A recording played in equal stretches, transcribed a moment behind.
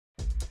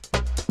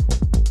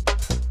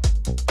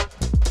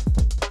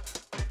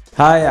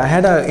Hi, I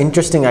had an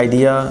interesting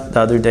idea the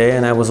other day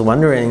and I was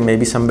wondering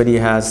maybe somebody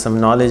has some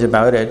knowledge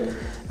about it.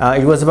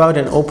 It was about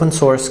an open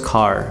source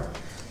car.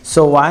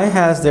 So why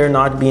has there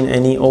not been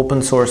any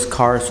open source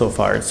car so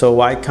far? So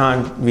why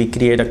can't we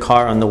create a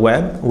car on the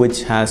web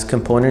which has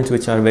components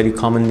which are very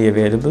commonly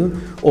available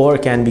or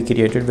can be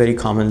created very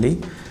commonly?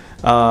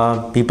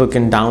 People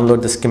can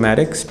download the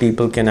schematics,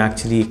 people can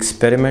actually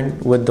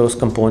experiment with those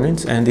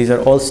components, and these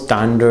are all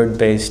standard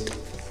based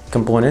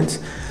components.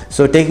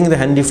 So taking the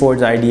Henry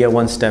Ford's idea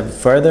one step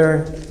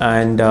further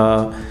and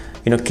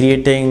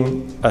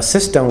creating a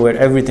system where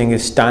everything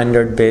is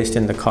standard based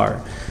in the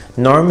car.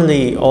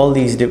 Normally all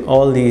these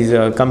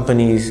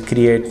companies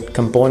create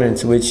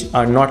components which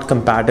are not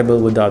compatible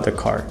with the other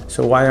car.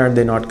 So why aren't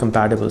they not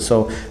compatible?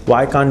 So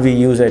why can't we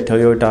use a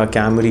Toyota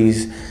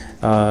Camry's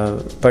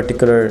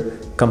particular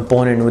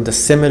component with a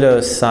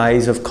similar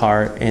size of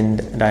car in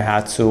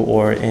Daihatsu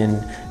or in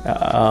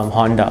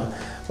Honda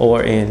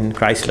or in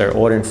Chrysler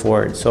or in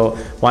Ford? So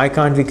why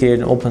can't we create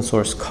an open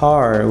source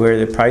car where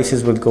the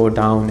prices would go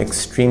down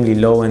extremely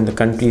low in the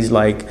countries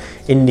like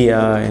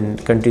India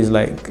and countries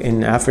like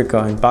in Africa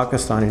and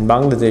Pakistan and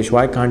Bangladesh?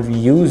 Why can't we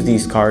use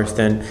these cars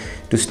then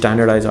to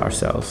standardize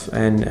ourselves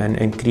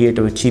and create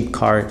a cheap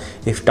car?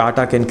 If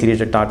Tata can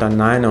create a Tata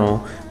Nano,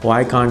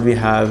 why can't we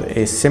have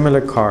a similar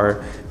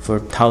car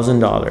for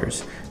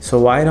 $1,000? So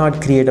why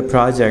not create a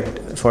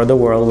project for the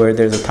world where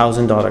there's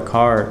 $1,000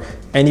 car,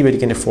 anybody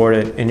can afford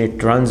it, and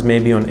it runs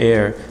maybe on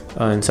air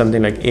and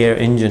something like air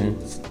engine,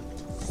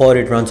 or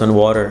it runs on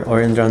water,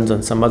 or it runs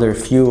on some other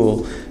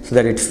fuel, so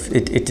that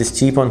it is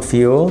cheap on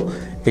fuel,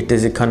 it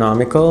is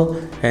economical,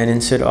 and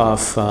instead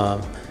of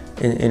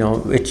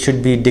it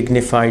should be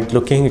dignified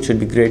looking, it should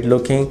be great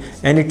looking,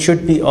 and it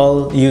should be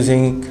all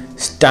using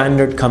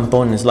standard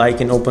components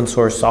like in open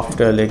source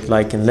software,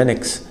 like in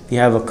Linux. We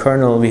have a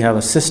kernel, we have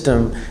a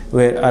system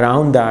where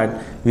around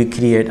that we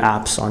create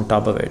apps on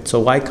top of it. So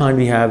why can't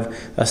we have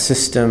a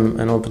system,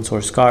 an open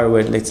source car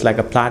where it's like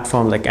a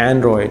platform like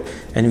Android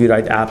and we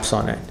write apps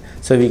on it?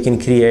 So we can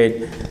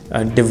create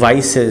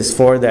devices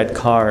for that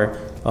car,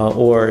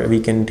 or we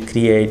can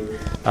create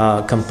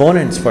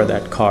components for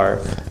that car,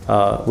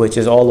 which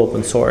is all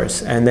open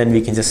source, and then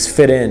we can just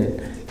fit in.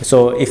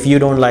 So if you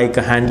don't like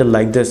a handle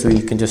like this,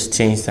 you can just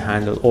change the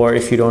handle, or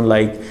if you don't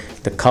like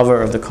the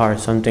cover of the car,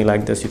 something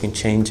like this, you can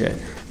change it,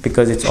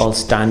 because it's all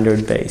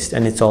standard based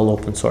and it's all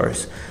open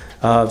source.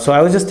 So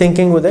I was just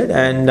thinking with it,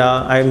 and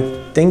I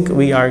think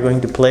we are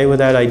going to play with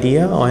that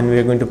idea, and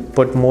we're going to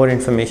put more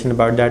information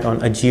about that on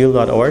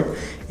ajiel.org,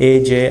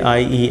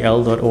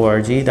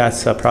 ajiel.org.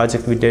 That's a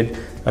project we did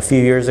a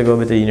few years ago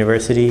with the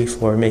university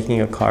for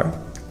making a car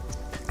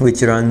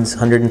which runs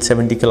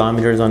 170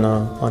 kilometers on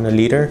a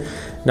liter.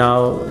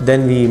 Now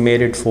then we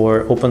made it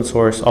for open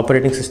source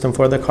operating system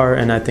for the car,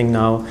 and I think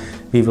now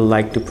we will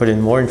like to put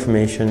in more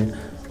information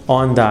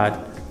on that,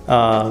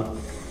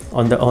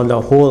 on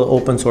the whole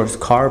open source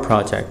car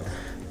project,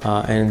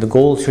 and the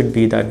goal should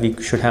be that we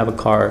should have a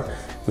car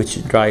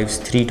which drives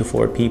 3 to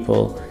 4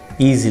 people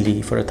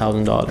easily for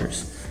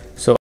 $1,000.